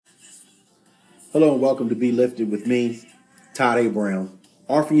Hello and welcome to Be Lifted with me, Todd A. Brown,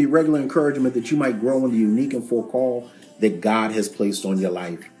 offering you regular encouragement that you might grow in the unique and full call that God has placed on your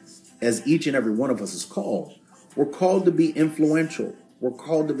life. As each and every one of us is called, we're called to be influential. We're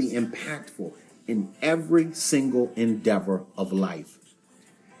called to be impactful in every single endeavor of life.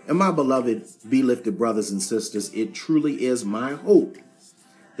 And my beloved Be Lifted brothers and sisters, it truly is my hope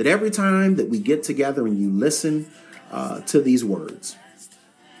that every time that we get together and you listen to these words,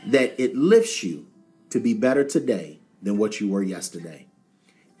 that it lifts you to be better today than what you were yesterday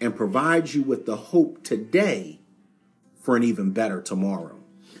and provides you with the hope today for an even better tomorrow.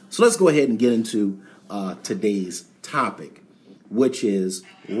 So let's go ahead and get into today's topic, which is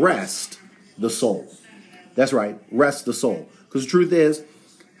rest the soul. That's right, rest the soul. Because the truth is,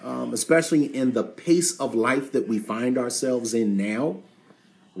 especially in the pace of life that we find ourselves in now,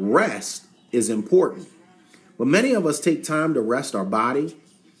 rest is important. But many of us take time to rest our body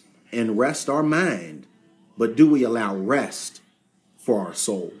and rest our mind, but do we allow rest for our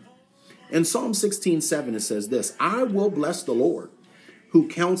soul? In Psalm 16:7, it says this: I will bless the Lord, who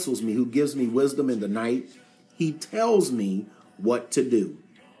counsels me, who gives me wisdom in the night. He tells me what to do.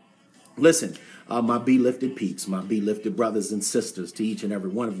 Listen, my Be Lifted peeps, my Be Lifted brothers and sisters, to each and every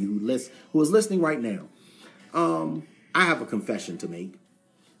one of you who is listening right now, I have a confession to make.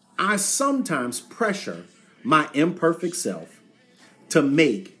 I sometimes pressure my imperfect self to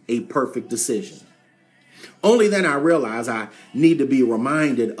make a perfect decision. Only then I realize I need to be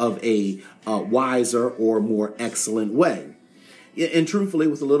reminded of a wiser or more excellent way. And truthfully,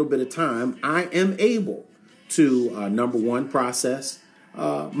 with a little bit of time, I am able to, number one, process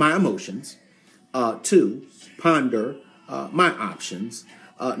my emotions. Two, ponder my options.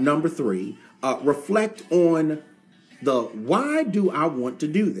 Number three, reflect on the why do I want to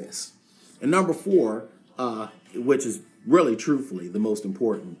do this? And number four, which is really, truthfully, the most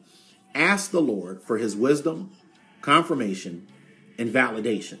important, ask the Lord for his wisdom, confirmation, and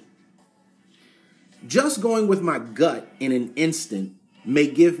validation. Just going with my gut in an instant may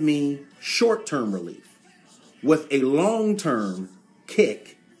give me short-term relief with a long-term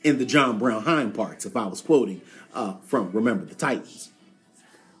kick in the John Brown hind parts, if I was quoting from Remember the Titans.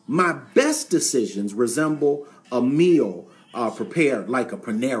 My best decisions resemble a meal prepared like a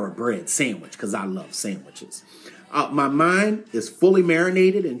Panera Bread sandwich, because I love sandwiches. My mind is fully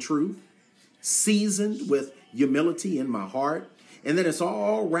marinated in truth, seasoned with humility in my heart, and then it's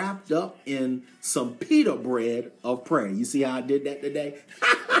all wrapped up in some pita bread of prayer. You see how I did that today?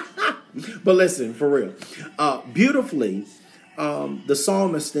 But listen, for real. Beautifully, the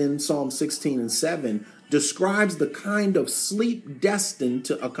psalmist in Psalm 16:7 describes the kind of sleep destined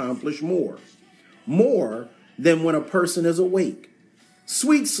to accomplish more than when a person is awake.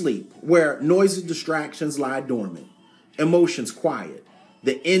 Sweet sleep, where noisy distractions lie dormant, emotions quiet,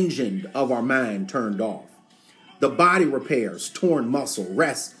 the engine of our mind turned off. The body repairs torn muscle,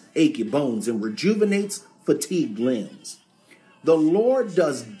 rests achy bones, and rejuvenates fatigued limbs. The Lord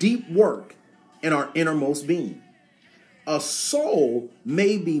does deep work in our innermost being. A soul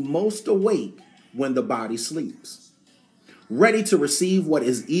may be most awake when the body sleeps, ready to receive what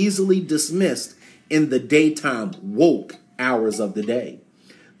is easily dismissed in the daytime woke hours of the day.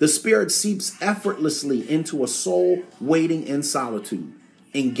 The spirit seeps effortlessly into a soul waiting in solitude,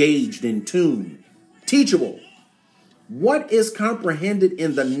 engaged in tune, teachable. What is comprehended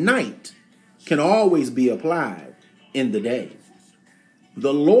in the night can always be applied in the day.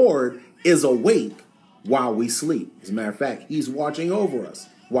 The Lord is awake while we sleep. As a matter of fact, he's watching over us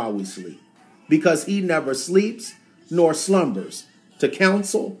while we sleep, because he never sleeps nor slumbers to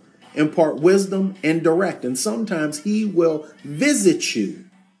counsel, impart wisdom, and direct. And sometimes he will visit you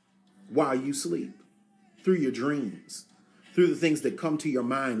while you sleep, through your dreams, through the things that come to your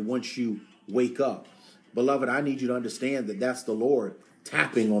mind once you wake up. Beloved, I need you to understand that that's the Lord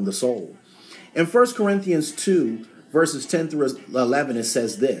tapping on the soul. In 1 Corinthians 2, verses 10 through 11, it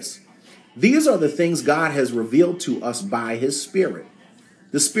says this: these are the things God has revealed to us by his Spirit.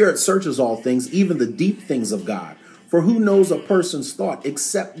 The Spirit searches all things, even the deep things of God. For who knows a person's thought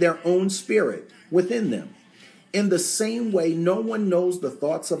except their own spirit within them? In the same way, no one knows the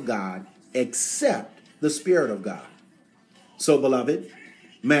thoughts of God except the Spirit of God. So, beloved,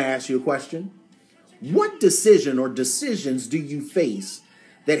 may I ask you a question? What decision or decisions do you face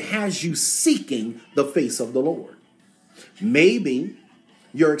that has you seeking the face of the Lord? Maybe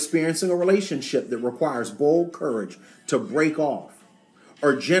you're experiencing a relationship that requires bold courage to break off,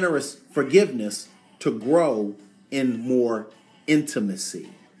 or generous forgiveness to grow in more intimacy.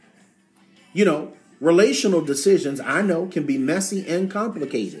 You know, relational decisions, I know, can be messy and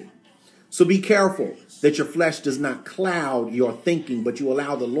complicated. So be careful that your flesh does not cloud your thinking, but you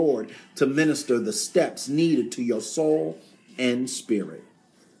allow the Lord to minister the steps needed to your soul and spirit.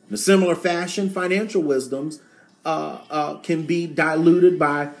 In a similar fashion, financial wisdoms can be diluted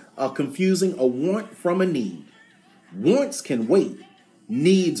by confusing a want from a need. Wants can wait.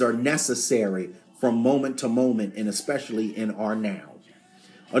 Needs are necessary from moment to moment, and especially in our now.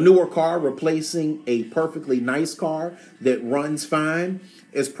 A newer car replacing a perfectly nice car that runs fine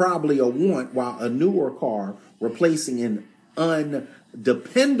is probably a want, while a newer car replacing an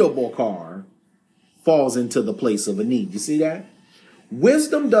undependable car falls into the place of a need. You see that?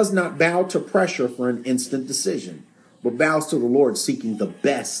 Wisdom does not bow to pressure for an instant decision, but bows to the Lord seeking the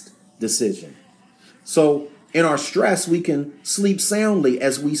best decision. So in our stress, we can sleep soundly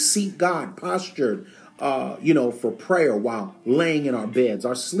as we seek God postured, for prayer while laying in our beds.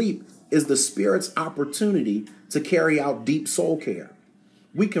 Our sleep is the Spirit's opportunity to carry out deep soul care.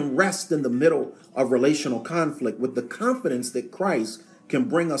 We can rest in the middle of relational conflict with the confidence that Christ can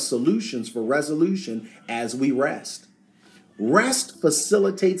bring us solutions for resolution as we rest. Rest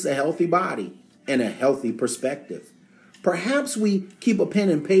facilitates a healthy body and a healthy perspective. Perhaps we keep a pen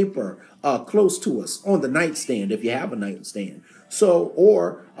and paper close to us on the nightstand if you have a nightstand.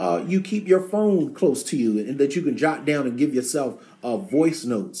 Or you keep your phone close to you and that you can jot down and give yourself voice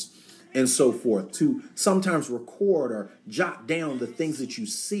notes and so forth to sometimes record or jot down the things that you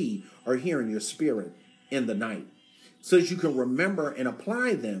see or hear in your spirit in the night so that you can remember and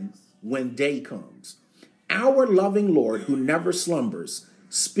apply them when day comes. Our loving Lord, who never slumbers,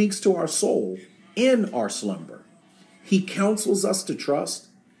 speaks to our soul in our slumber. He counsels us to trust.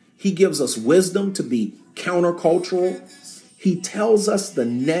 He gives us wisdom to be countercultural. He tells us the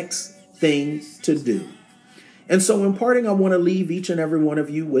next thing to do. And so in parting, I want to leave each and every one of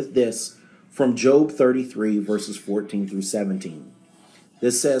you with this from Job 33, verses 14 through 17.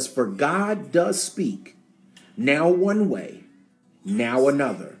 This says, "For God does speak, now one way, now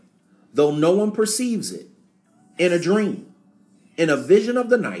another, though no one perceives it, in a dream, in a vision of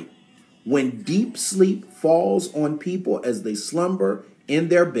the night, when deep sleep falls on people as they slumber in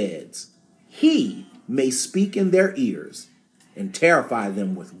their beds, he may speak in their ears and terrify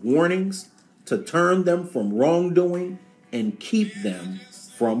them with warnings to turn them from wrongdoing and keep them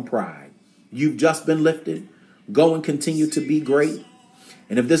from pride." You've just been lifted. Go and continue to be great.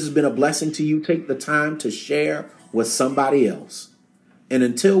 And if this has been a blessing to you, take the time to share with somebody else. And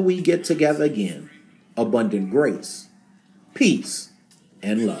until we get together again, abundant grace, peace,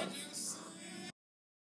 and love.